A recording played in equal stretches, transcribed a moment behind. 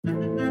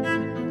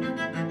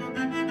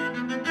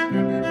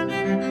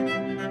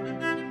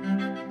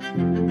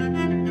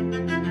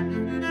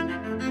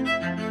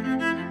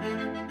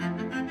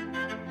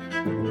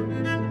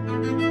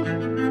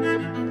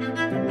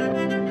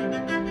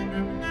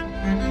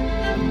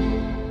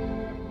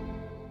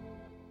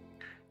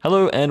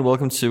Hello and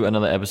welcome to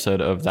another episode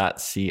of That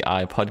CI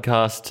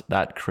podcast,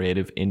 That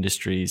Creative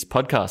Industries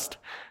podcast.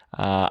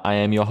 I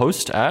am your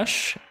host,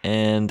 Ash,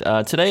 and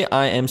today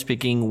I am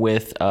speaking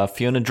with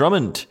Fiona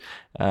Drummond,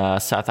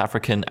 South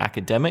African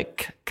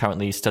academic,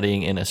 currently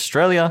studying in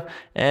Australia,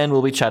 and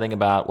we'll be chatting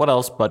about what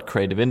else but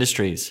creative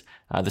industries,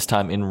 this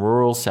time in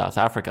rural South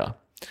Africa.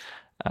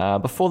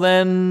 Before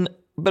then,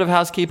 a bit of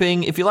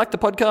housekeeping. If you like the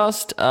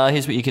podcast,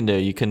 here's what you can do.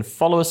 You can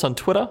follow us on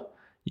Twitter.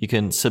 You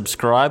can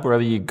subscribe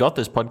wherever you got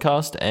this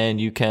podcast,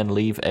 and you can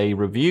leave a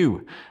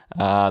review.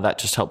 That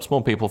just helps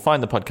more people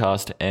find the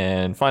podcast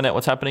and find out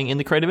what's happening in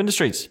the creative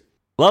industries.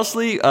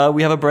 Lastly,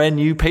 we have a brand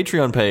new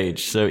Patreon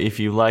page. So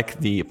if you like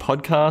the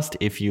podcast,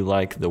 if you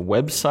like the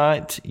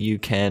website, you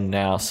can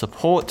now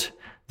support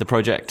the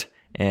project,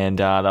 and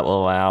that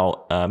will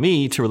allow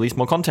me to release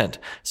more content.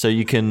 So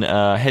you can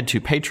head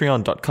to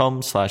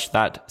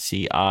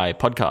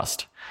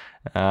patreon.com/thatcipodcast.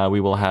 We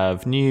will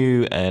have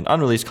new and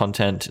unreleased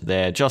content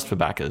there just for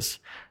backers.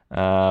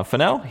 For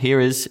now,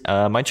 here is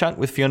my chat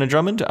with Fiona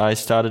Drummond. I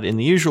started in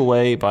the usual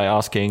way by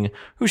asking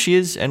who she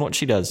is and what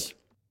she does.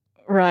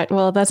 Right,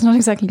 well, that's not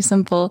exactly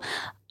simple.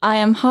 I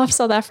am half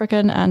South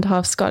African and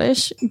half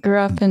Scottish. Grew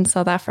up in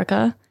South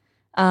Africa.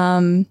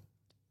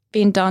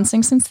 Been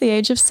dancing since the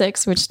age of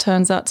 6, which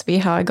turns out to be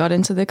how I got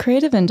into the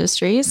creative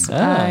industries.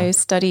 I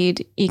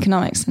studied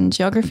economics and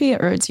geography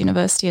at Rhodes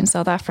University in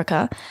South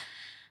Africa.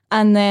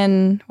 And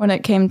then when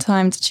it came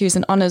time to choose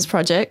an honours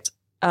project,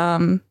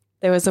 there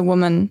was a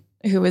woman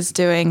who was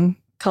doing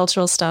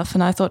cultural stuff.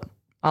 And I thought,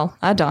 well,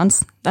 I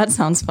dance. That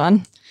sounds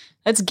fun.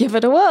 Let's give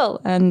it a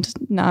whirl. And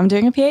now I'm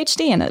doing a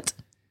PhD in it.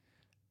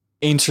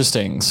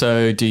 Interesting.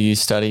 So do you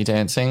study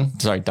dancing?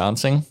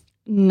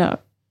 No.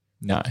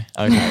 No.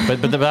 Okay.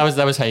 but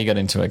that was how you got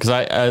into it.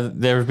 Because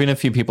there have been a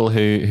few people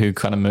who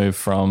kind of moved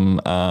from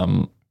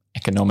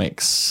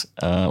economics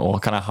or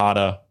kind of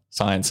harder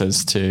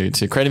sciences to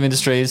creative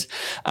industries.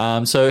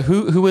 So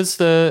who was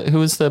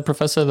the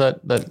professor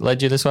that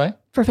led you this way?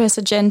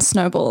 Professor Jen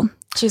Snowball.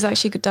 She's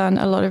actually done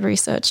a lot of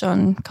research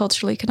on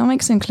cultural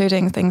economics,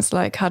 including things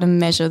like how to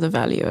measure the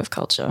value of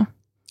culture.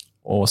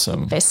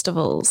 Awesome.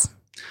 Festivals.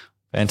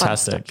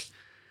 Fantastic.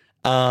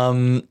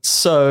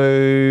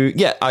 So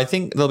yeah, I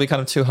think there'll be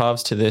kind of two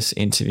halves to this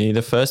interview.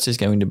 The first is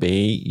going to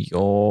be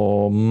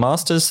your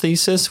master's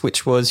thesis,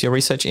 which was your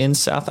research in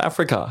South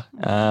Africa.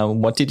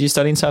 What did you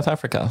study in South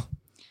Africa?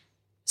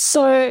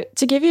 So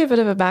to give you a bit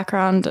of a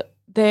background,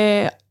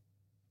 there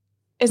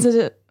is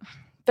a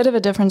bit of a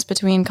difference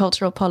between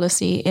cultural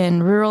policy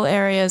in rural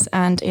areas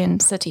and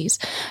in cities.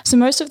 So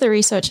most of the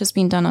research has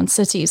been done on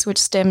cities, which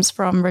stems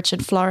from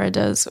Richard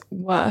Florida's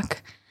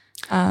work.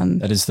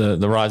 That is the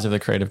rise of the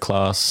creative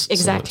class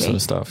exactly. sort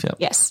of stuff. Yeah.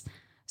 Yes.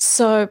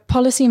 So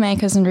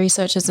policymakers and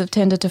researchers have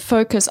tended to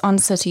focus on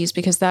cities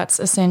because that's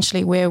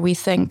essentially where we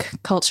think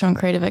culture and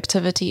creative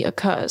activity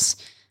occurs.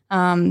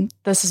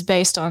 This is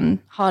based on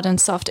hard and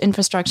soft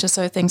infrastructure,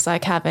 so things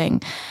like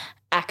having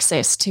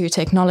access to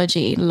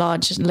technology,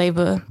 large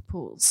labor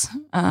pools.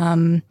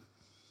 Right,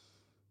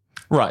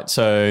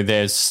 so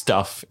there's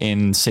stuff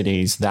in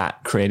cities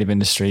that creative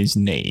industries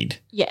need.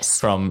 Yes.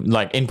 From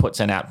like inputs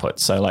and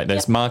outputs. So like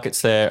there's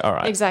markets there. All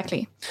right.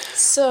 Exactly.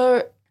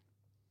 So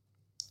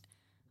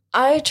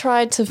I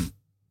tried to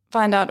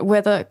find out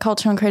whether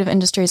culture and creative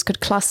industries could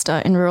cluster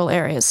in rural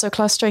areas. So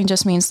clustering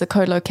just means the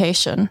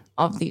co-location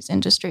of these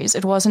industries.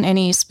 It wasn't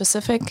any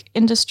specific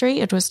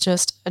industry. It was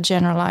just a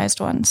generalized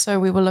one. So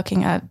we were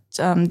looking at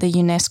the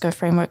UNESCO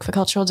framework for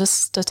cultural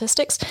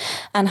statistics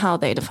and how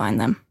they define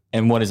them.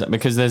 And what is it?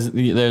 Because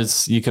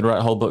there's you could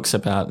write whole books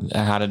about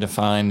how to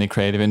define the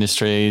creative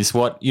industries.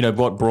 What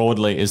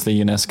broadly is the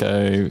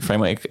UNESCO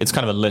framework? It's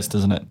kind of a list,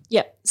 isn't it?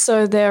 Yeah.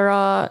 So there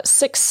are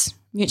 6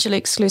 mutually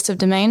exclusive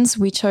domains.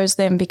 We chose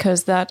them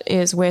because that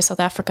is where South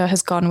Africa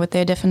has gone with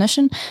their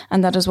definition,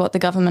 and that is what the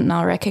government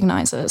now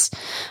recognizes.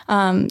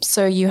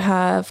 So you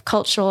have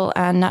cultural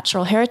and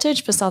natural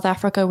heritage. For South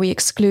Africa, we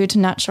exclude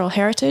natural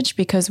heritage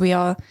because we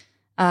are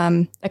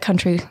a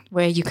country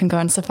where you can go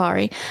on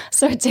safari.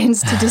 So it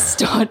tends to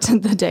distort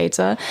the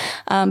data.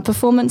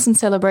 Performance and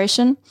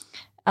celebration,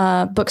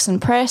 books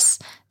and press,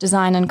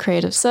 design and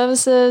creative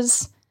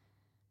services.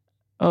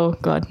 Oh,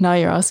 God, now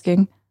you're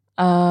asking.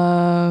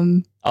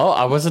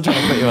 I wasn't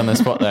trying to put you on the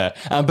spot there,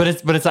 but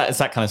it's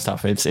that kind of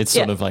stuff. It's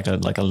sort of like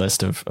a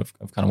list of kind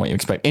of what you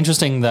expect.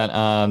 Interesting that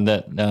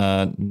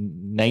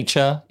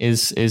nature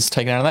is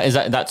taken out of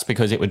that. That's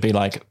because it would be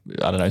like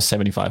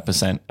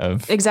 75%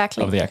 of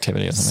the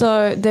activity or something.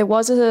 So there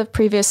was a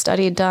previous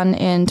study done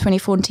in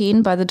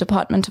 2014 by the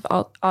Department of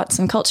Arts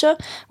and Culture,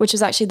 which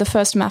is actually the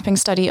first mapping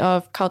study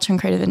of culture and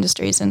creative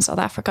industries in South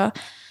Africa.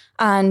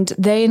 And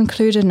they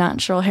included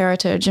natural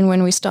heritage. And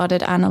when we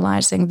started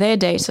analyzing their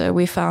data,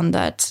 we found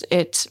that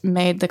it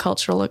made the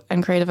cultural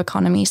and creative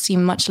economy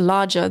seem much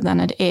larger than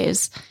it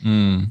is.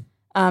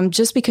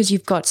 Just because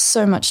you've got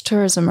so much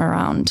tourism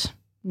around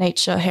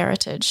nature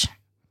heritage.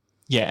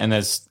 Yeah, and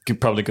there's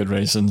probably good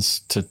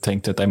reasons to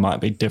think that there might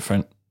be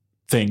different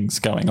things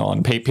going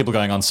on. People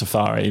going on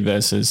safari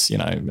versus,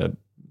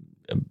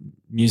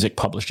 music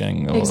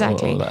publishing or,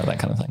 exactly. or that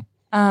kind of thing.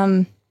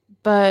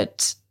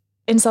 But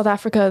in South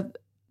Africa,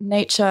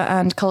 nature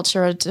and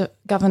culture are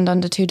governed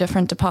under two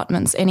different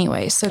departments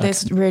anyway. So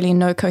there's really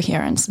no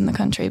coherence in the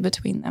country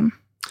between them.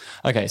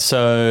 Okay,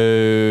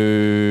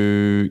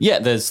 so yeah,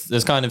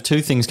 there's kind of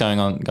two things going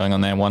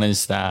on there. One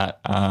is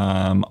that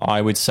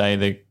I would say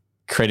the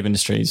creative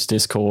industries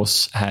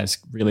discourse has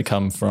really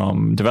come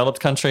from developed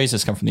countries.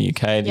 It's come from the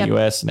UK, the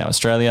US, and now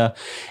Australia,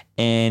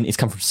 and it's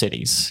come from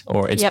cities,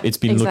 or it's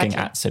been looking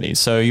at cities.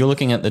 So you're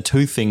looking at the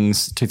two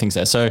things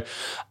there. So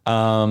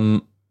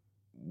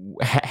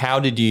how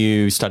did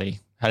you study?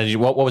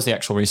 What was the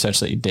actual research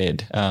that you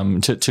did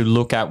to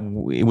look at?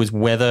 It was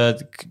whether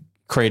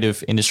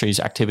creative industries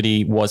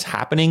activity was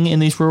happening in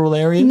these rural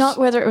areas? Not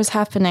whether it was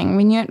happening.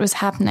 We knew it was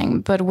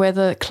happening, but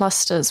whether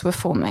clusters were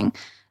forming.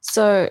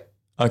 So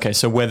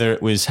whether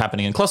it was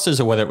happening in clusters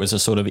or whether it was a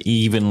sort of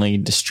evenly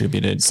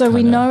distributed. So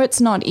we know it's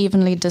not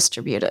evenly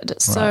distributed.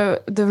 Right.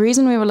 So the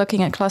reason we were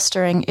looking at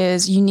clustering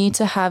is you need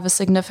to have a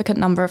significant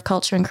number of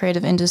culture and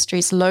creative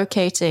industries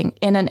locating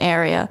in an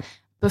area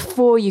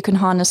before you can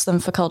harness them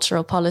for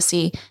cultural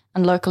policy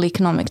and local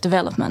economic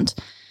development.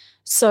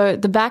 So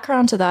the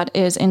background to that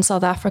is in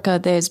South Africa,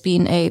 there's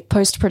been a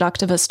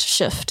post-productivist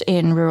shift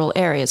in rural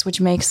areas,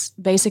 which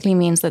basically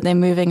means that they're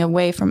moving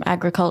away from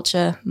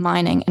agriculture,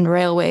 mining, and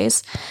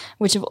railways,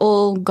 which have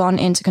all gone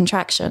into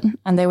contraction,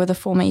 and they were the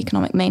former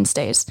economic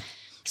mainstays.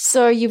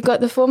 So you've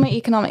got the former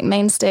economic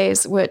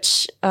mainstays,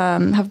 which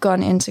have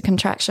gone into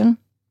contraction,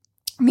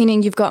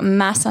 meaning you've got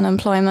mass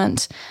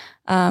unemployment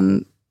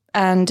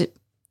and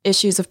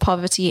issues of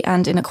poverty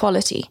and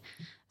inequality.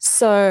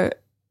 So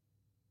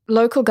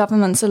local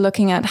governments are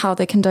looking at how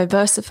they can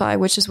diversify,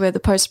 which is where the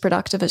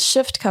post-productivist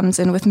shift comes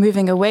in, with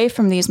moving away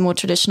from these more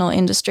traditional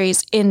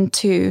industries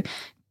into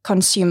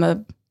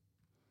consumer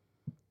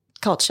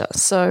culture.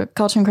 So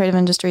culture and creative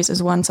industries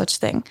is one such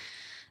thing.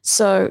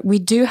 So we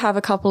do have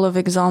a couple of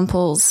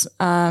examples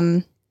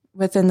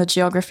within the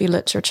geography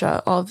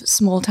literature of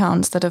small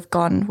towns that have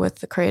gone with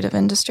the creative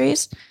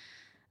industries.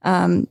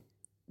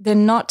 They're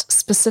not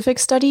specific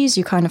studies.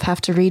 You kind of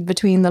have to read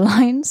between the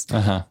lines,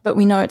 but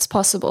we know it's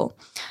possible.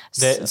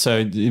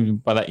 So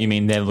by that you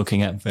mean they're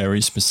looking at very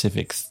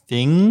specific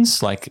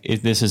things, like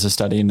if this is a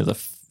study into the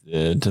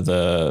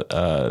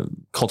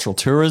cultural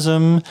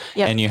tourism,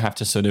 and you have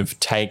to sort of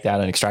take that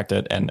and extract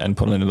it and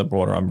put it into the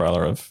broader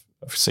umbrella of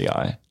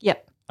CI.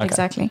 Yep,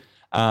 exactly.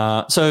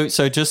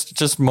 So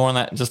just more on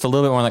that, just a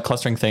little bit more on that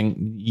clustering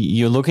thing.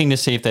 You're looking to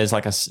see if there's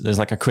like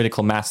a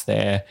critical mass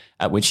there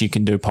at which you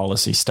can do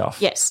policy stuff.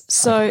 Yes.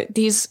 So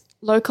these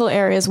local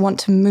areas want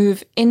to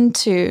move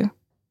into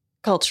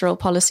cultural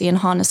policy and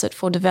harness it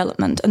for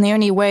development. And the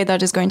only way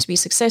that is going to be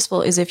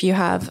successful is if you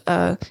have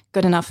a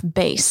good enough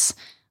base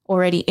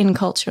already in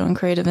cultural and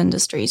creative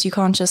industries. You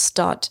can't just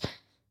start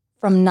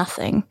from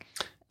nothing.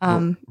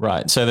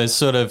 Right. So there's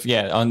sort of,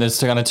 there's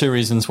kind of two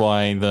reasons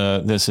why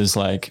this is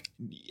like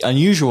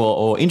unusual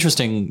or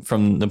interesting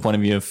from the point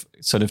of view of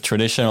sort of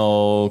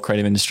traditional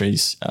creative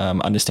industries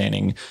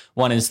understanding.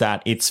 One is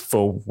that it's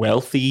for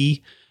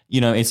wealthy,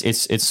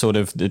 it's sort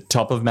of the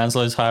top of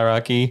Maslow's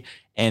hierarchy.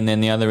 And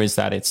then the other is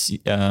that it's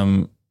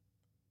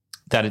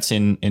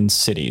in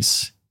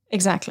cities.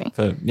 Exactly.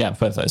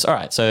 Both of those. All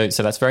right. So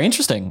that's very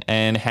interesting.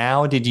 And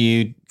how did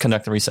you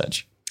conduct the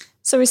research?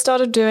 So we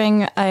started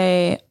doing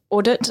a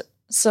audit.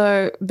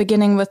 So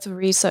beginning with the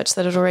research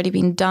that had already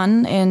been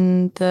done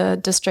in the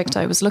district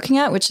I was looking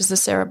at, which is the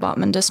Sarah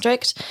Baartman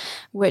district,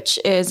 which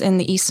is in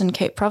the Eastern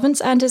Cape province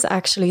and is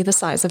actually the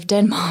size of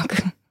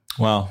Denmark.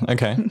 Wow.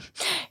 Okay.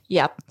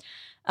 Yep.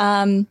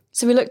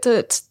 So we looked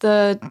at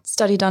the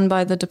study done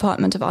by the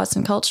Department of Arts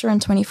and Culture in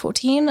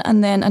 2014,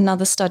 and then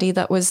another study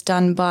that was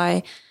done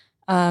by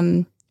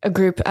a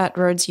group at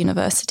Rhodes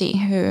University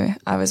who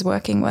I was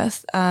working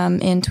with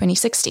in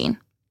 2016.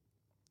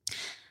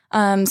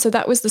 So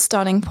that was the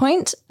starting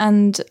point,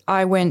 and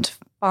I went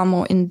far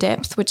more in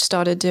depth, which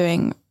started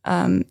doing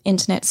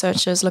internet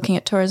searches, looking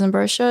at tourism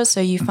brochures.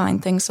 So you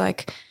find things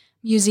like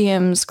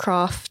museums,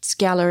 crafts,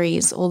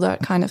 galleries, all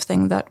that kind of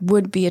thing that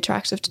would be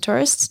attractive to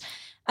tourists.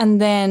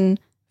 And then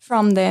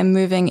from there,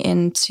 moving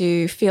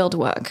into field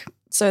work.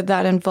 So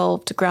that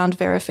involved ground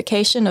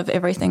verification of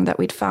everything that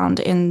we'd found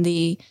in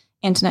the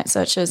internet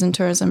searches and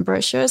tourism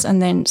brochures,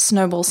 and then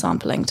snowball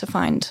sampling to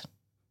find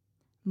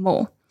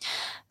more.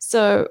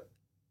 So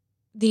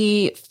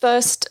the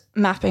first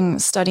mapping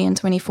study in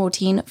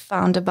 2014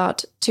 found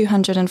about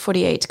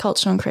 248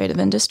 cultural and creative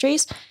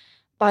industries.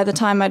 By the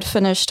time I'd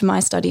finished my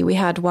study, we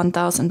had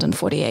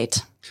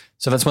 1,048.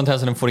 So that's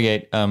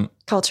 1,048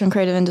 culture and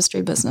creative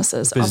industry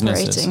businesses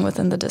operating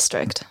within the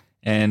district.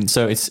 And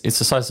so it's the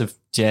size of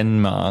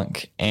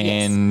Denmark.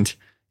 And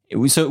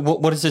yes. So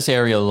what is this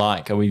area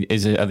like? Are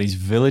these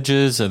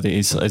villages?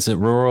 Is it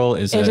rural?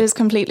 It is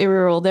completely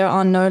rural. There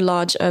are no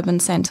large urban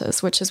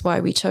centers, which is why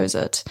we chose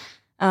it.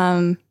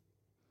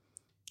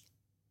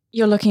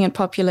 You're looking at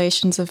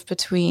populations of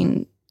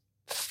between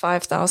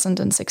 5,000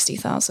 and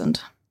 60,000.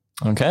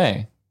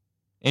 Okay.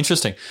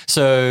 Interesting.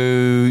 So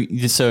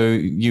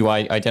you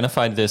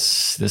identified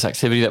this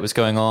activity that was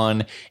going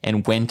on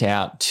and went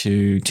out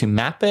to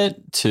map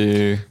it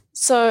to.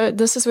 So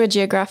this is where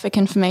geographic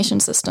information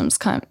systems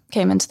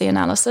came into the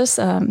analysis,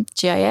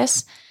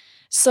 GIS.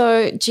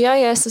 So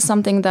GIS is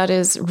something that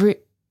is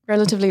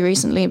relatively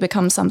recently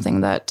become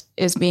something that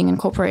is being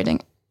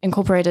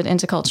incorporated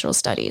into cultural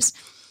studies.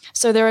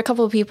 So there are a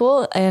couple of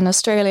people in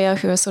Australia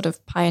who are sort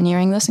of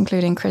pioneering this,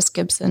 including Chris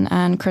Gibson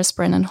and Chris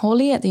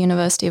Brennan-Hawley at the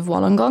University of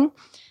Wollongong.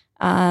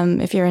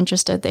 If you're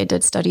interested, they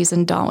did studies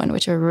in Darwin,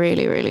 which are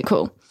really, really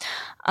cool.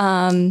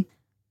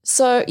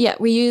 So yeah,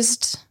 we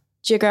used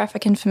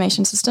geographic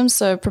information systems,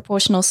 so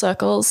proportional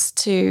circles,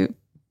 to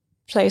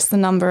place the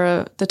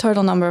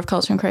total number of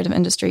culture and creative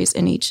industries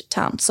in each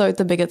town. So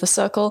the bigger the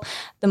circle,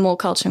 the more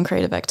culture and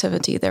creative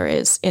activity there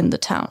is in the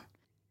town.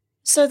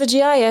 So the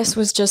GIS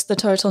was just the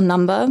total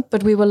number,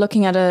 but we were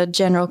looking at a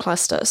general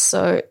cluster.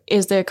 So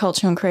is there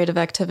culture and creative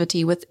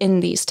activity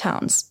within these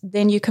towns?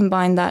 Then you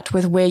combine that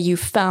with where you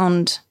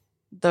found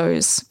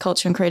those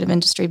culture and creative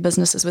industry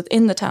businesses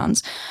within the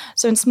towns.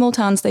 So in small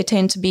towns, they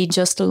tend to be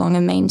just along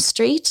a main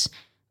street,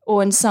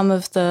 or in some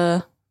of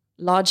the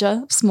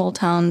larger small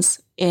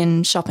towns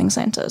in shopping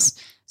centers.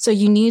 So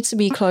you need to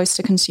be close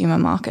to consumer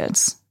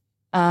markets.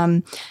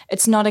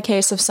 It's not a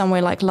case of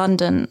somewhere like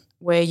London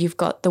where you've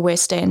got the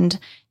West End,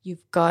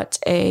 you've got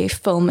a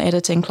film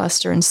editing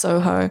cluster in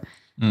Soho.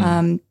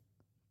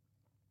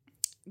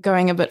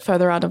 Going a bit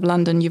further out of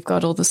London, you've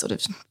got all the sort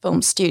of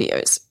film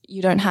studios.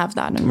 You don't have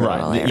that in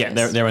rural areas.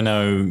 Yeah, there are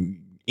no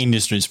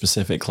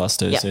industry-specific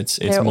clusters. Yep. It's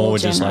more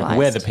just like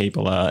where the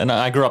people are. And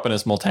I grew up in a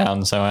small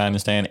town, so I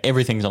understand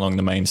everything's along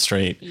the main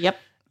street. Yep.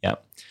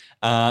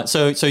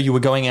 So you were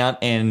going out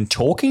and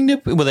talking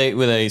to, were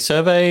they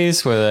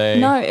surveys?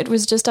 No, it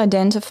was just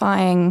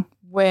identifying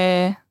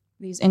where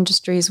these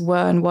industries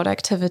were and what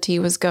activity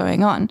was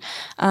going on.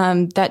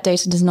 That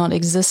data does not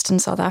exist in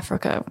South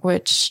Africa,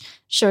 which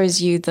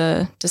shows you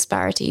the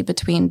disparity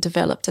between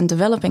developed and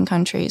developing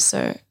countries.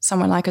 So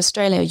somewhere like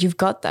Australia, you've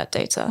got that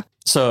data.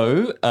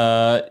 So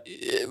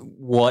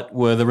what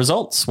were the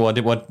results?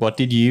 What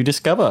did you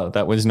discover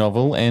that was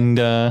novel and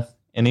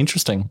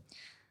interesting?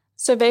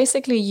 So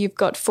basically, you've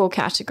got 4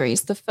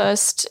 categories. The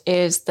first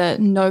is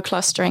that no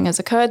clustering has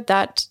occurred.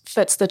 That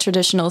fits the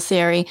traditional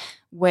theory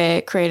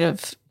where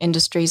creative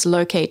industries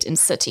locate in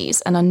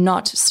cities and are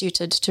not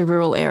suited to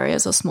rural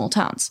areas or small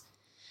towns,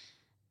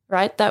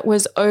 right? That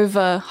was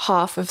over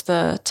half of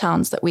the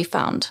towns that we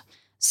found.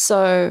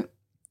 So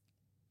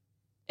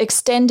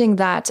extending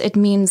that, it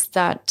means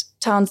that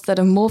towns that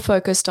are more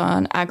focused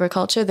on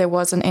agriculture, there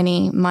wasn't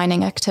any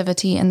mining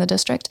activity in the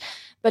district,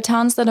 but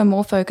towns that are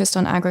more focused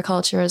on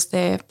agriculture as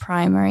their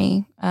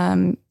primary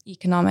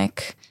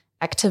economic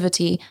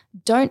activity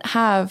don't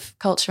have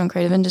culture and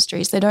creative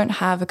industries. They don't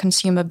have a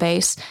consumer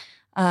base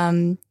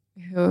who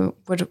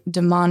would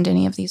demand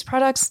any of these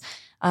products.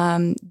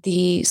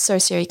 The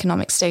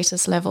socioeconomic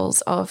status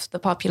levels of the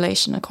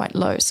population are quite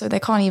low, so they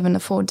can't even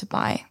afford to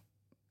buy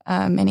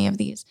many of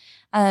these.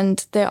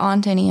 And there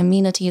aren't any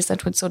amenities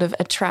that would sort of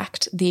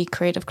attract the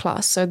creative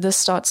class. So this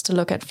starts to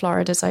look at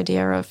Florida's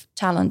idea of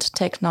talent,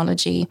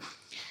 technology,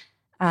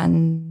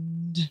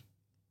 and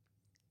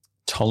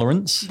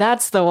tolerance.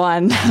 That's the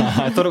one.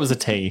 I thought it was a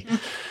T.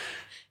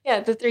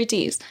 Yeah, the 3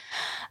 Ts.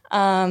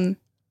 The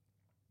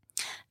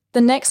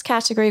next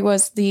category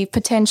was the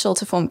potential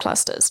to form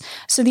clusters.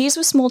 So these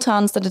were small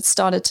towns that had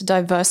started to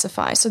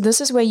diversify. So this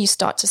is where you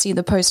start to see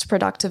the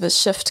post-productivist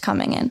shift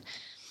coming in.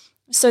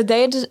 So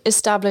they'd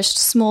established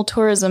small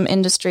tourism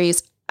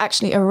industries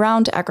actually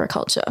around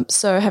agriculture.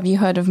 So have you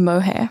heard of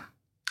mohair?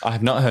 I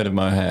have not heard of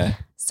mohair.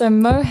 So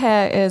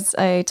mohair is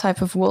a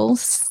type of wool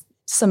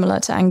similar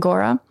to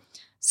Angora.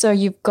 So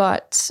you've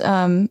got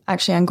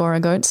actually Angora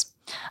goats,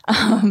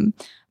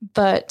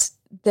 but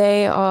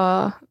they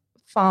are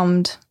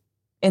farmed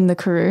in the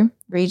Karoo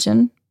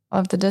region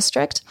of the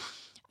district.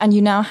 And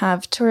you now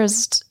have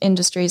tourist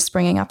industries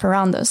springing up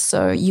around this.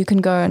 So you can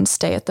go and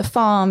stay at the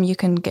farm. You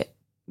can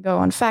go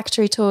on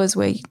factory tours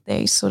where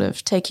they sort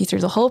of take you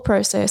through the whole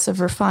process of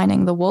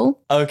refining the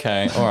wool.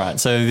 Okay, all right.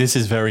 So this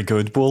is very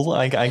good wool,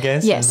 I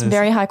guess? Yes,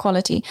 very high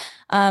quality.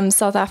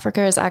 South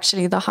Africa is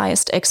actually the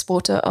highest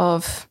exporter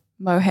of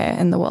mohair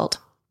in the world.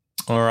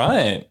 All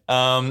right.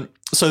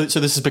 So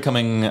this is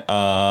becoming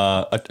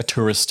a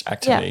tourist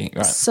activity,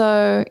 right?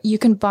 So you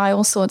can buy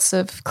all sorts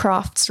of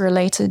crafts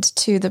related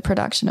to the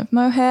production of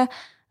mohair,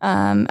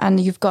 and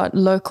you've got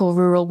local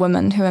rural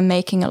women who are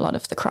making a lot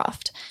of the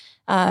craft.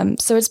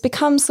 So it's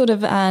become sort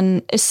of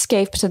an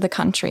escape to the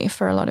country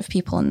for a lot of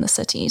people in the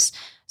cities.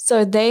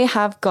 So they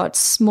have got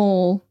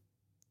small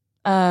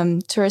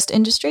tourist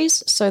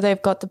industries, so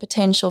they've got the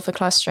potential for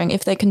clustering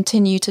if they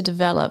continue to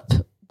develop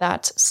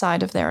that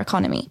side of their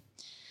economy.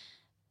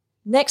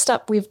 Next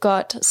up, we've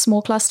got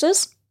small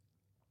clusters.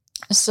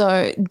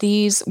 So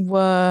these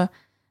were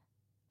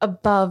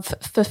above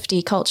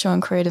 50 culture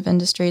and creative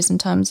industries in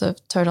terms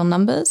of total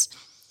numbers.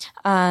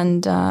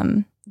 And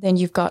then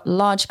you've got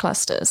large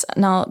clusters.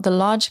 Now, the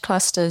large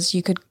clusters,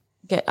 you could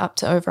get up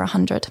to over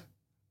 100,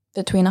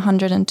 between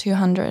 100 and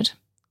 200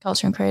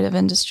 culture and creative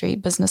industry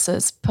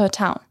businesses per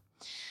town.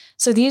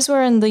 So these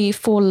were in the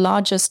 4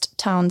 largest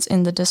towns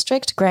in the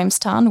district: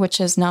 Grahamstown, which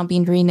has now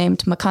been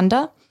renamed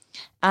Makanda,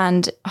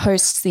 and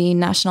hosts the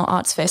National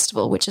Arts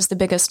Festival, which is the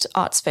biggest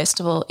arts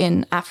festival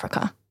in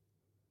Africa.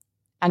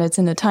 And it's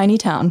in a tiny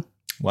town.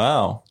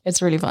 Wow.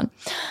 It's really fun.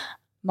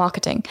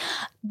 Marketing.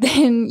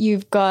 Then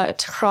you've got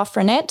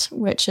Graaff-Reinet,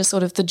 which is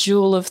sort of the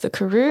jewel of the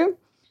Karoo.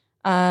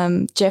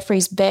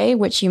 Jeffreys Bay,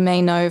 which you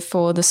may know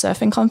for the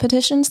surfing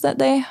competitions that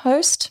they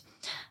host.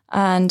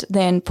 And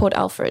then Port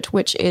Alfred,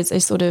 which is a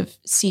sort of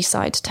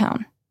seaside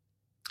town.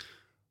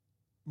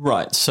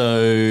 Right.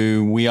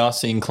 So we are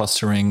seeing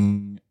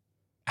clustering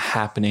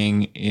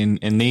happening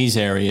in these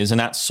areas, and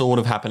that's sort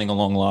of happening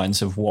along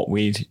lines of what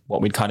we'd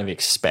kind of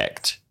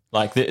expect.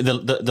 Like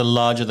the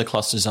larger the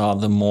clusters are,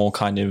 the more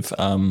kind of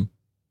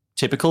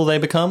typical they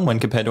become when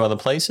compared to other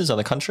places,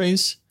 other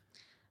countries.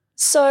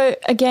 So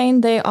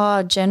again, they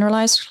are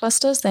generalized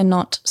clusters. They're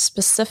not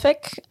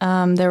specific.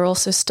 They're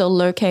also still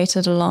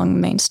located along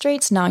main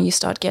streets. Now you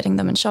start getting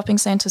them in shopping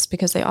centers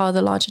because they are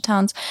the larger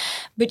towns.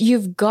 But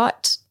you've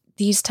got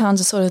these towns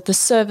are sort of the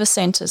service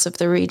centers of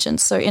the region.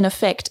 So in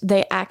effect,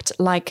 they act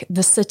like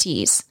the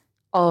cities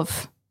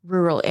of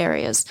rural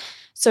areas.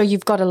 So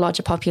you've got a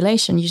larger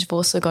population. You've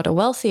also got a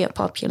wealthier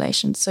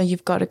population. So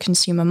you've got a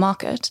consumer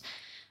market.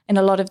 In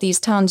a lot of these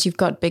towns, you've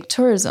got big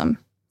tourism,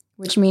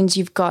 which means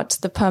you've got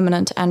the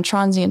permanent and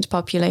transient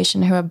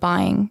population who are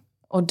buying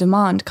or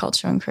demand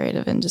culture and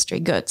creative industry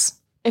goods.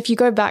 If you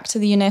go back to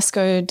the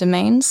UNESCO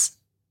domains,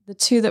 the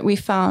two that we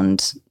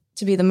found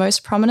to be the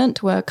most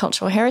prominent were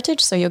cultural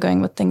heritage. So you're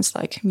going with things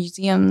like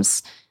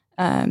museums,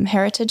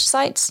 heritage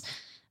sites.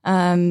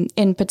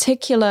 In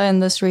particular, in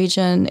this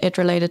region, it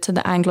related to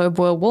the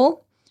Anglo-Boer War,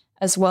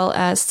 as well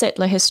as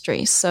settler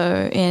history.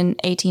 So in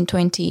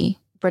 1820,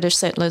 British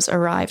settlers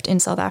arrived in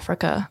South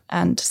Africa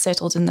and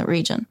settled in the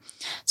region.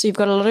 So you've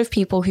got a lot of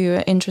people who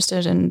are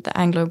interested in the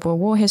Anglo-Boer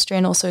War history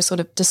and also sort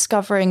of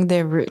discovering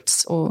their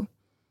roots or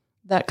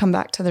that come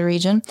back to the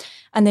region.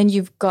 And then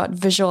you've got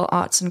visual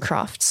arts and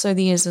crafts. So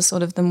these are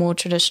sort of the more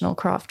traditional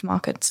craft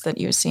markets that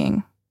you're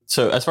seeing.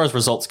 So as far as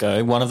results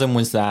go, one of them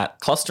was that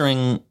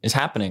clustering is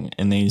happening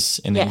in these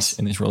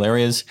rural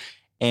areas.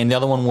 And the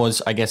other one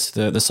was, I guess,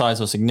 the size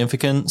or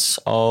significance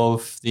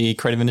of the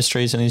creative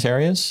industries in these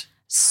areas.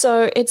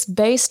 So it's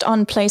based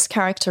on place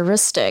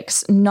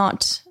characteristics,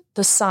 not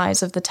the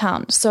size of the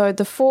town. So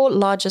the four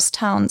largest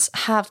towns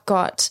have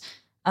got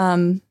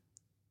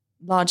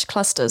large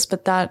clusters,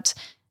 but that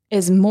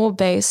is more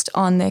based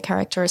on their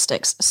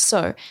characteristics.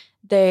 So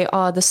they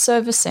are the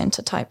service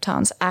center type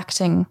towns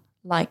acting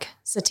like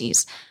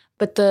cities.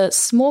 But the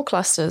small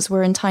clusters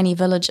were in tiny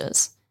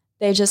villages.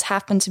 They just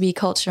happen to be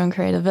culture and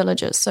creative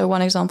villages. So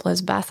one example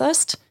is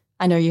Bathurst.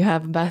 I know you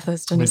have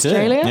Bathurst in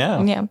Australia.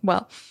 Yeah.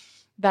 Well,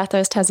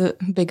 Bathurst has a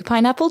big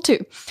pineapple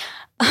too.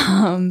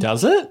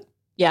 Does it?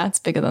 Yeah, it's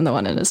bigger than the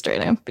one in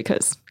Australia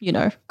because,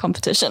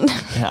 competition.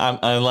 Yeah,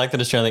 I like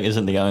that Australia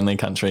isn't the only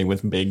country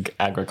with big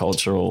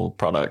agricultural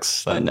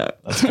products. I know.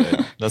 That's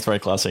good. That's very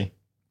classy.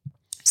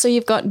 So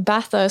you've got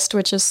Bathurst,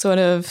 which is sort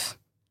of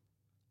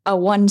a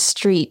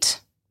one-street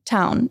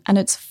town, and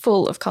it's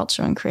full of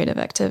culture and creative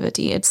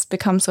activity. It's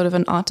become sort of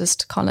an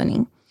artist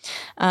colony.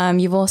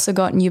 You've also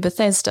got New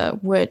Bethesda,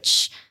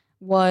 which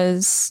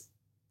was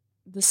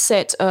the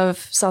set of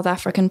South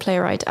African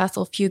playwright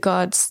Athol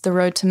Fugard's The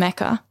Road to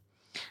Mecca,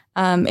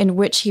 in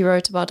which he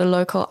wrote about a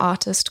local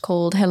artist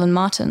called Helen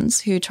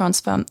Martins, who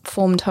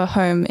transformed her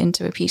home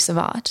into a piece of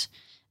art.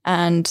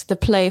 And the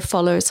play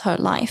follows her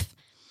life.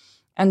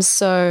 And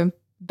so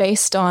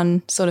based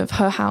on sort of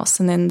her house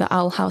and then the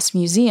Owl House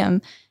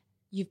Museum,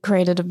 you've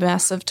created a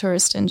massive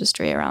tourist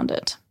industry around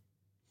it.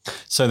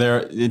 So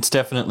it's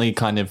definitely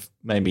kind of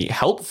maybe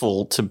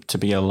helpful to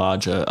be a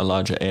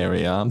larger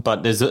area,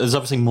 but there's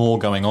obviously more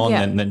going on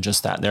than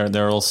just that.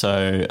 There are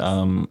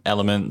also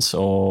elements,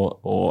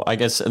 or I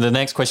guess the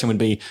next question would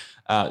be,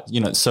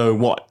 so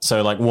what?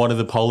 So like, what are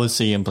the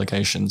policy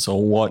implications,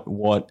 or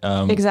what?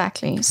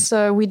 Exactly.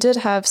 So we did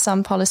have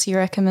some policy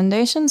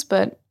recommendations,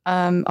 but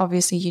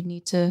obviously you'd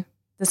need to.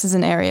 This is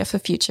an area for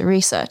future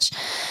research.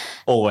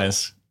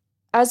 Always.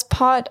 As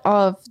part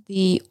of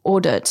the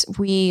audit,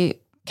 we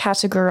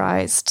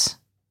categorized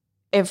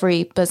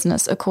every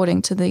business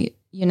according to the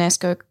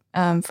UNESCO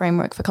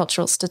framework for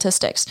cultural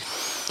statistics.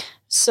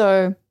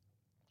 So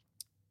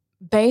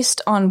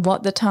based on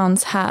what the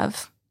towns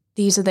have,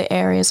 these are the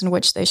areas in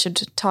which they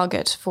should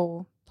target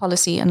for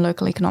policy and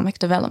local economic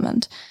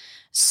development.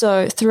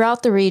 So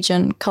throughout the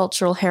region,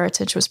 cultural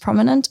heritage was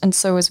prominent, and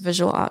so was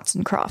visual arts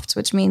and crafts,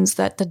 which means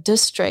that the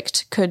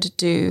district could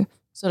do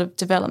sort of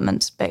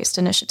development-based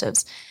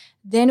initiatives.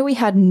 Then we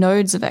had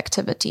nodes of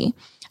activity.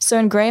 So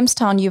in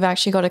Grahamstown, you've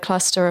actually got a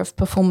cluster of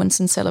performance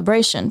and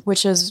celebration,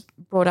 which is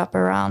brought up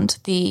around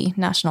the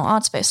National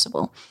Arts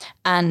Festival,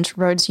 and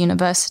Rhodes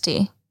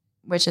University,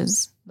 which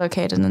is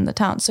located in the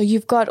town. So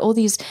you've got all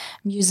these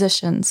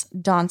musicians,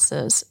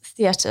 dancers,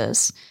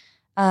 theatres.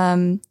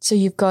 So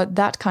you've got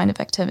that kind of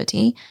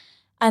activity.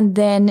 And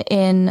then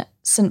in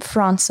St.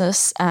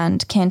 Francis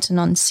and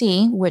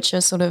Kenton-on-Sea, which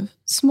are sort of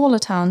smaller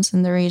towns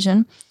in the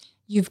region,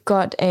 you've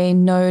got a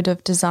node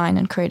of design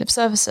and creative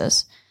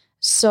services.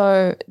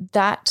 So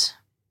that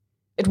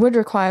it would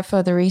require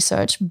further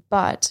research,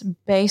 but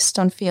based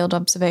on field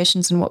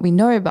observations and what we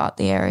know about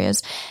the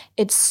areas,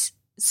 it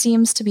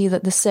seems to be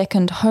that the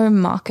second home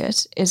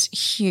market is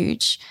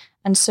huge.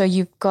 And so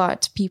you've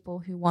got people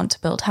who want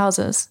to build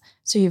houses.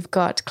 So you've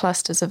got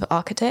clusters of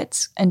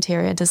architects,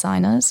 interior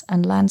designers,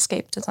 and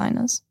landscape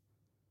designers.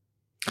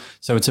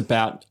 So it's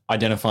about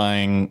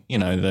identifying,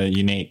 the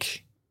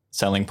unique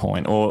selling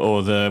point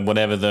or the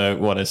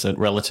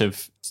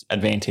relative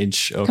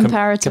advantage or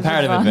comparative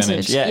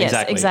advantage. Yeah,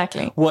 yes,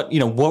 exactly. What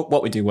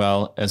we do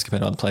well as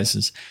compared to other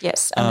places.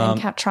 Yes, and then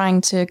kept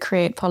trying to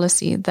create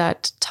policy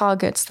that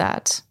targets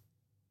that,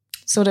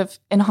 sort of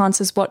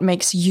enhances what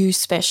makes you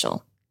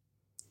special.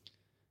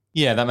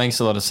 Yeah, that makes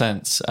a lot of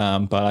sense.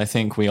 But I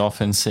think we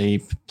often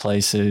see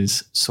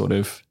places sort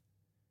of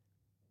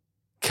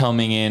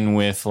coming in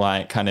with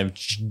like kind of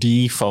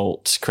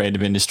default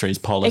creative industries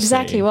policy.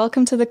 Exactly.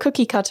 Welcome to the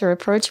cookie cutter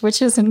approach,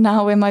 which is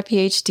now where my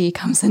PhD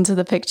comes into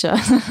the picture.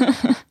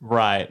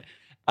 Right.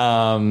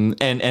 And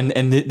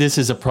this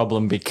is a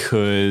problem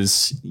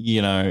because,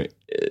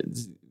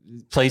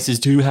 places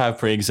do have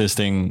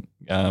pre-existing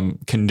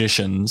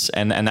conditions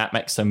and that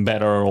makes them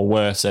better or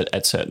worse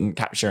at certain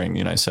capturing,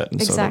 certain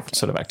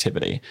sort of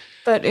activity.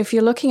 But if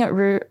you're looking at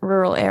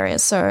rural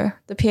areas, so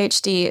the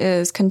PhD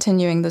is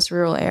continuing this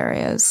rural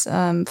areas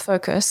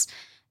focus,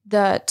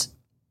 that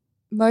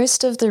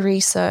most of the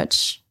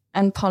research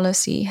and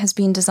policy has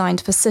been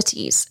designed for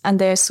cities and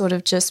they're sort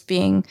of just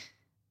being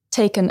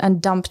taken and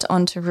dumped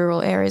onto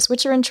rural areas,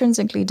 which are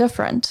intrinsically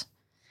different.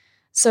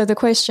 So the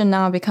question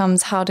now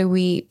becomes, how do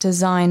we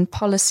design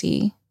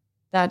policy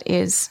that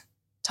is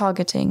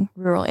targeting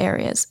rural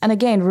areas? And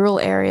again, rural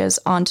areas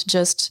aren't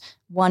just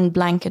one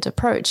blanket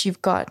approach.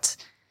 You've got,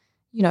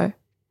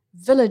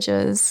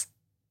 villages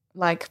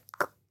like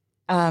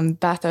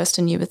Bathurst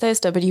and New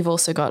Bethesda, but you've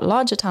also got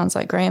larger towns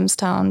like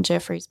Grahamstown,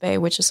 Jeffreys Bay,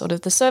 which are sort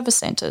of the service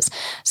centres.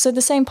 So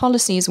the same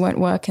policies won't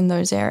work in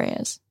those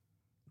areas.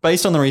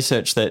 Based on the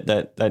research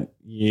that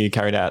you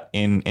carried out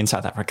in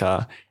South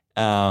Africa,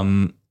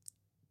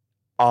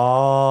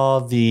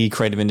 are the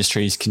creative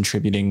industries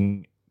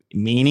contributing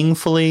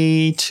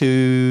meaningfully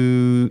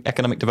to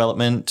economic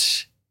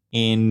development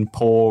in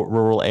poor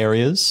rural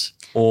areas,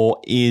 or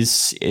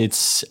is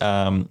this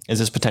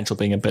potential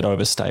being a bit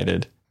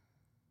overstated?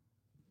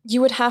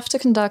 You would have to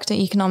conduct an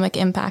economic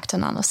impact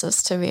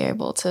analysis to be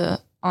able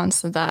to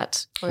answer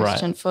that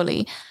question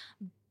fully.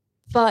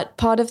 But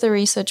part of the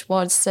research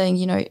was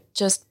saying,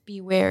 just be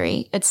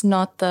wary. It's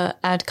not the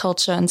add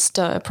culture and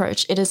stir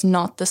approach. It is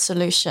not the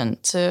solution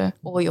to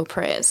all your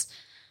prayers.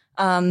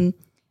 The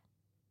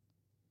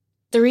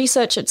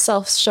research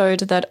itself showed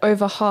that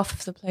over half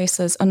of the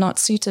places are not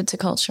suited to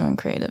culture and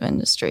creative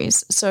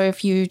industries. So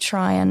if you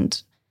try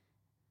and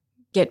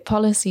get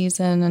policies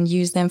in and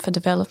use them for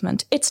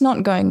development, it's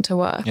not going to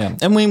work. Yeah,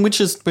 I mean,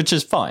 which is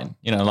fine.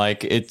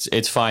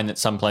 It's fine that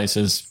some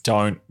places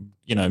don't,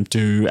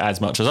 do as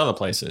much as other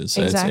places.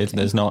 Exactly.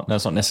 That's not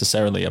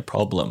necessarily a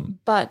problem.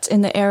 But in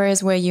the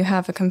areas where you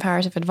have a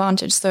comparative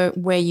advantage, so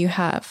where you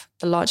have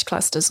the large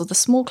clusters or the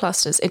small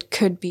clusters, it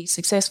could be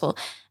successful.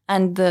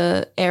 And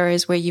the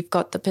areas where you've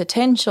got the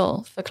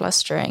potential for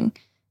clustering,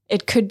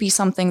 it could be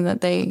something that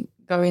they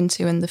go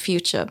into in the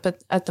future.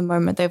 But at the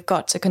moment, they've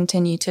got to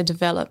continue to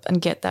develop and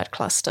get that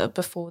cluster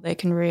before they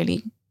can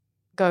really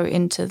go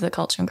into the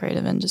culture and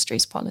creative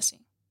industries policy.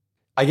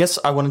 I guess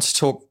I wanted to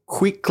talk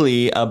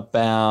quickly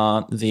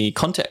about the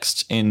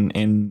context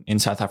in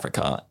South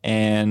Africa,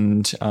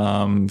 and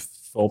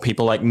for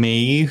people like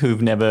me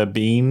who've never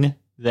been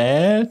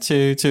there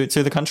to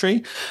the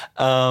country,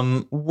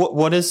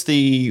 what is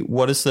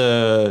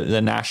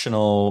the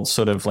national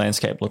sort of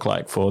landscape look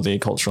like for the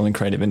cultural and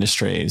creative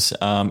industries?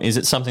 Is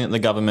it something that the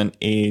government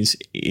is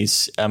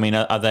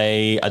are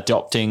they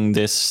adopting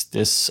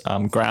this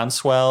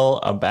groundswell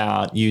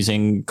about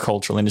using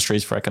cultural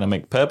industries for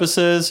economic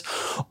purposes,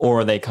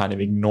 or are they kind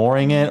of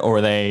ignoring it, or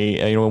are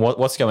they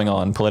what's going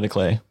on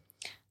politically?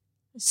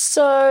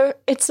 So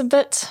it's a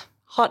bit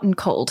hot and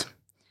cold.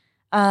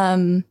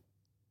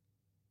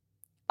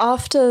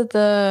 After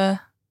the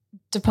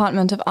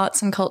Department of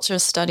Arts and Culture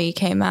study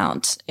came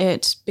out,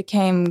 it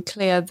became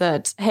clear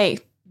that, hey,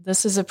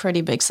 this is a pretty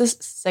big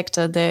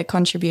sector. They're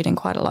contributing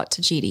quite a lot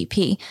to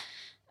GDP.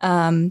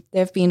 There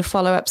have been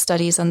follow-up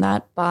studies on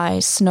that by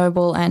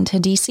Snowball and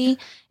Hadisi.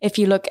 If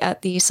you look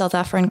at the South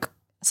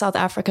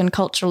African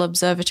Cultural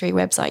Observatory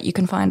website, you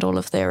can find all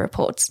of their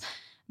reports.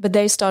 But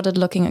they started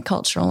looking at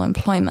cultural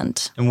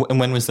employment. And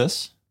when was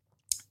this?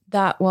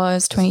 That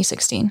was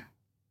 2016.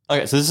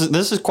 Okay, so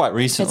this is quite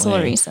recently. It's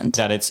all recent.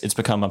 That it's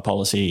become a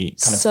policy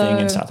kind of thing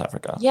in South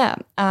Africa. Yeah,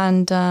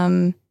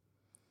 and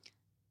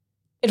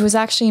it was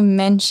actually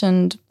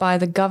mentioned by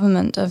the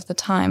government of the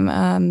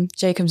time,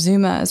 Jacob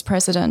Zuma as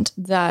president,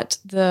 that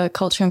the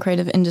culture and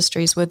creative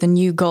industries were the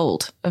new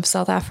gold of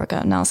South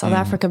Africa. Now, South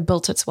Africa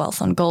built its wealth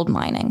on gold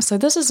mining, so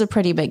this is a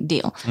pretty big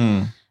deal.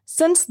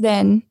 Since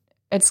then,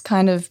 it's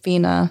kind of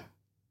been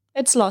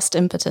it's lost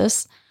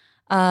impetus,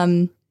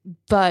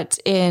 but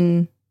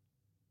in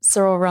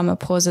Cyril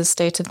Ramaphosa's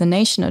State of the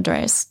Nation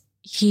address,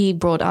 he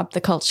brought up the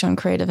culture and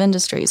creative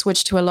industries,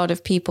 which to a lot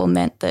of people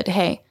meant that,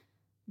 hey,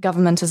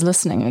 government is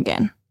listening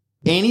again.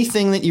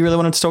 Anything that you really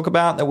wanted to talk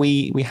about that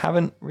we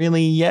haven't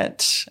really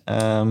yet,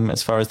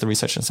 as far as the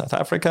research in South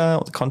Africa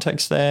or the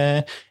context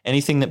there?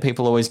 Anything that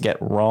people always get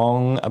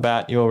wrong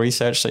about your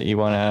research that you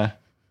want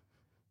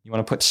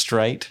to put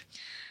straight?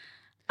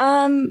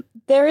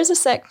 There is a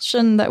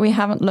section that we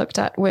haven't looked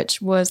at,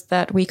 which was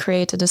that we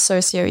created a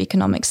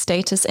socioeconomic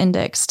status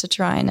index to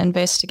try and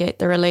investigate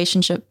the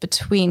relationship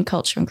between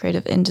culture and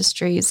creative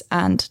industries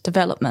and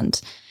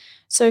development.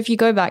 So if you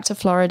go back to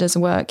Florida's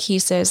work, he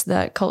says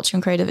that culture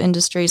and creative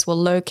industries will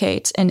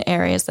locate in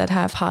areas that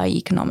have high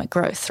economic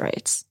growth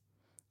rates,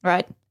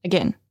 right?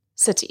 Again,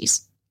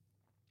 cities.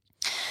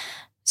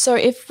 So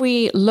if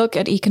we look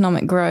at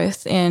economic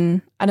growth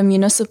at a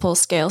municipal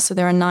scale, so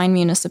there are 9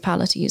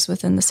 municipalities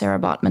within the Sarah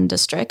Baartman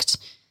district,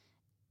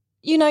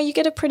 you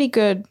get a pretty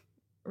good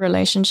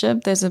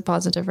relationship. There's a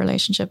positive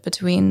relationship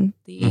between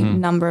the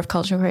number of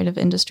cultural creative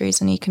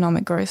industries and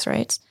economic growth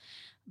rates.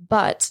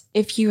 But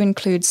if you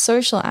include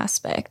social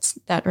aspects,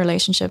 that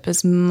relationship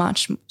is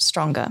much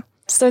stronger.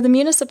 So the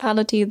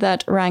municipality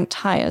that ranked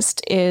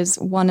highest is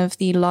one of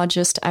the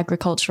largest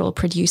agricultural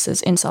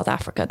producers in South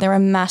Africa. They're a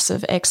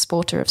massive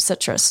exporter of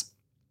citrus.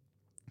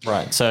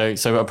 Right. So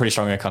a pretty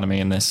strong economy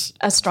in this.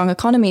 A strong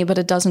economy, but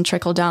it doesn't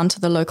trickle down to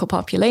the local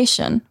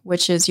population,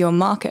 which is your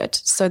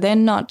market. So they're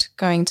not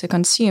going to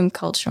consume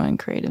cultural and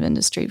creative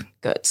industry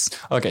goods.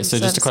 Okay. So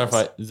just to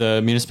clarify,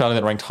 the municipality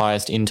that ranked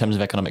highest in terms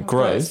of economic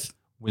growth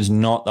was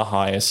not the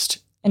highest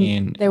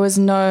they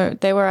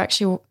were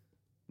actually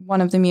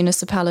one of the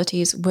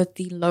municipalities with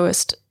the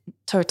lowest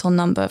total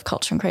number of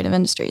culture and creative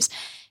industries.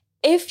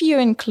 If you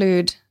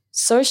include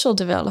social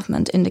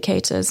development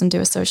indicators and do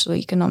a social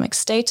economic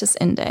status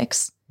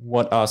index.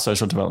 What are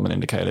social development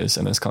indicators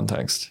in this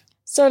context?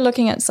 So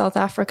looking at South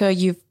Africa,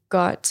 you've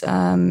got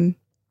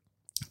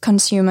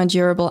consumer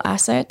durable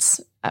assets,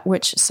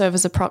 which serve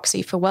as a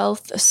proxy for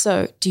wealth.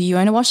 So do you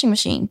own a washing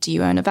machine? Do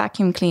you own a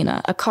vacuum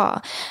cleaner, a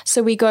car?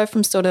 So we go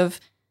from sort of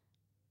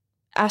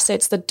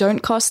assets that don't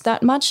cost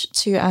that much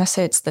to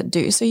assets that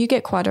do. So you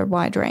get quite a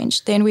wide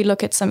range. Then we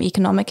look at some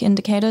economic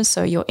indicators,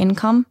 so your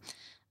income,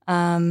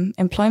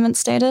 employment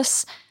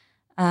status,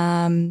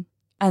 and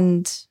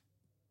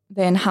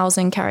then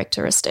housing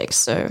characteristics.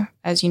 So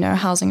as you know,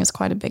 housing is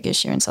quite a big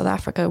issue in South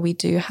Africa. We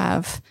do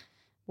have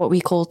what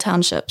we call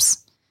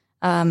townships.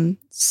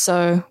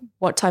 So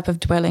what type of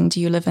dwelling do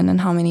you live in and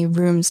how many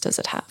rooms does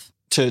it have?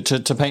 To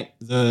paint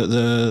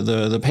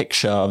the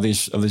picture of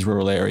these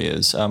rural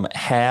areas,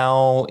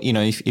 how,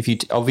 if you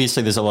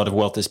obviously there's a lot of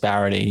wealth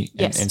disparity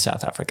in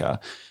South Africa,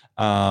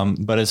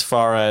 but as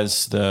far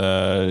as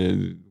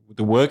the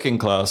working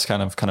class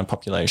kind of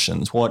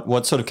populations,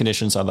 what sort of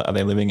conditions are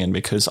they living in?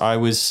 Because I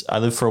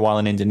lived for a while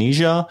in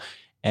Indonesia,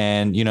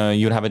 and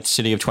you'd have a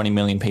city of 20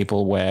 million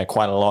people where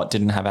quite a lot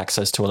didn't have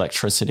access to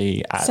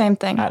electricity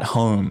at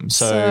home.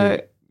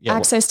 So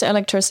access to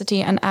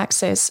electricity and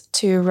access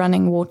to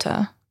running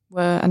water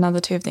were another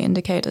 2 of the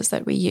indicators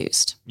that we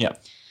used. Yeah.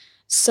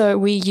 So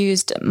we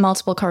used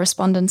multiple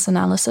correspondence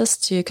analysis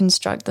to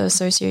construct the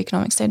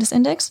socioeconomic status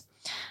index.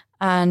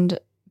 And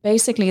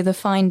basically the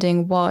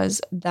finding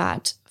was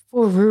that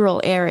for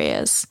rural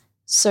areas,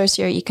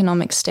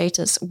 socioeconomic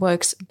status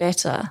works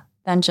better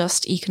than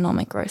just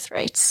economic growth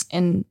rates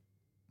in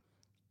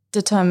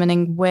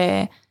determining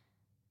where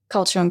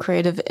culture and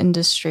creative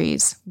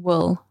industries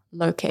will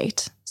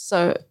locate.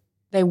 So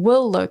they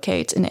will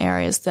locate in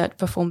areas that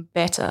perform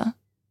better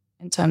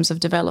in terms of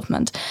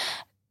development.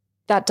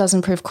 That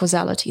doesn't prove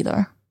causality,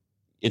 though.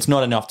 It's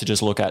not enough to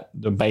just look at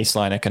the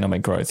baseline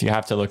economic growth. You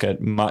have to look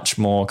at much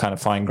more kind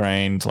of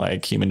fine-grained,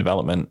 like human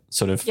development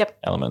sort of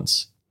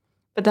elements.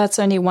 But that's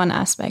only one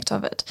aspect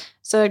of it.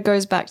 So it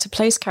goes back to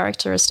place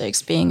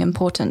characteristics being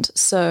important.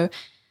 So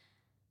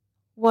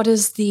what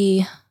is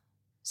the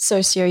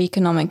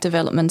socioeconomic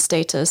development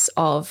status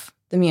of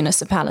the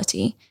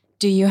municipality?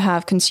 Do you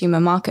have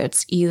consumer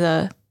markets,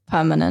 either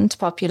permanent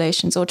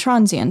populations or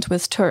transient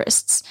with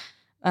tourists?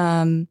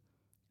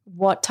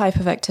 What type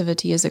of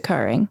activity is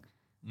occurring?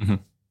 Mm-hmm.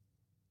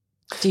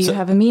 Do you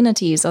have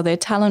amenities? Are there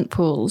talent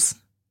pools?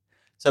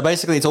 So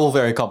basically it's all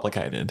very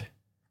complicated.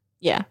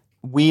 Yeah.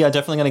 We are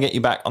definitely going to get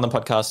you back on the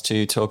podcast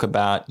to talk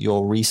about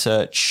your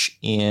research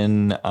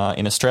in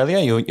Australia,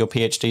 your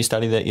PhD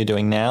study that you're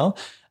doing now.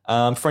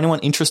 For anyone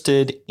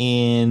interested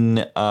in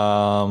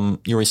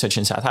your research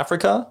in South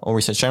Africa or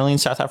research generally in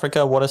South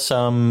Africa, what are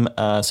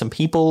some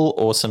people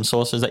or some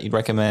sources that you'd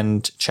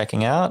recommend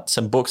checking out?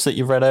 Some books that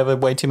you've read over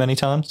way too many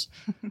times?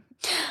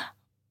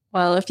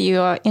 Well, if you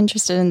are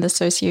interested in the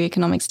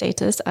socioeconomic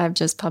status, I've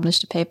just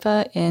published a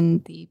paper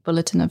in the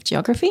Bulletin of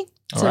Geography,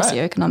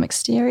 Socioeconomic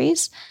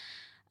Theories.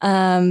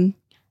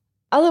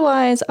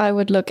 Otherwise, I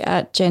would look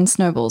at Jen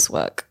Snowball's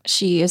work.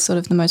 She is sort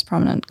of the most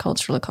prominent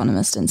cultural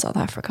economist in South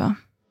Africa.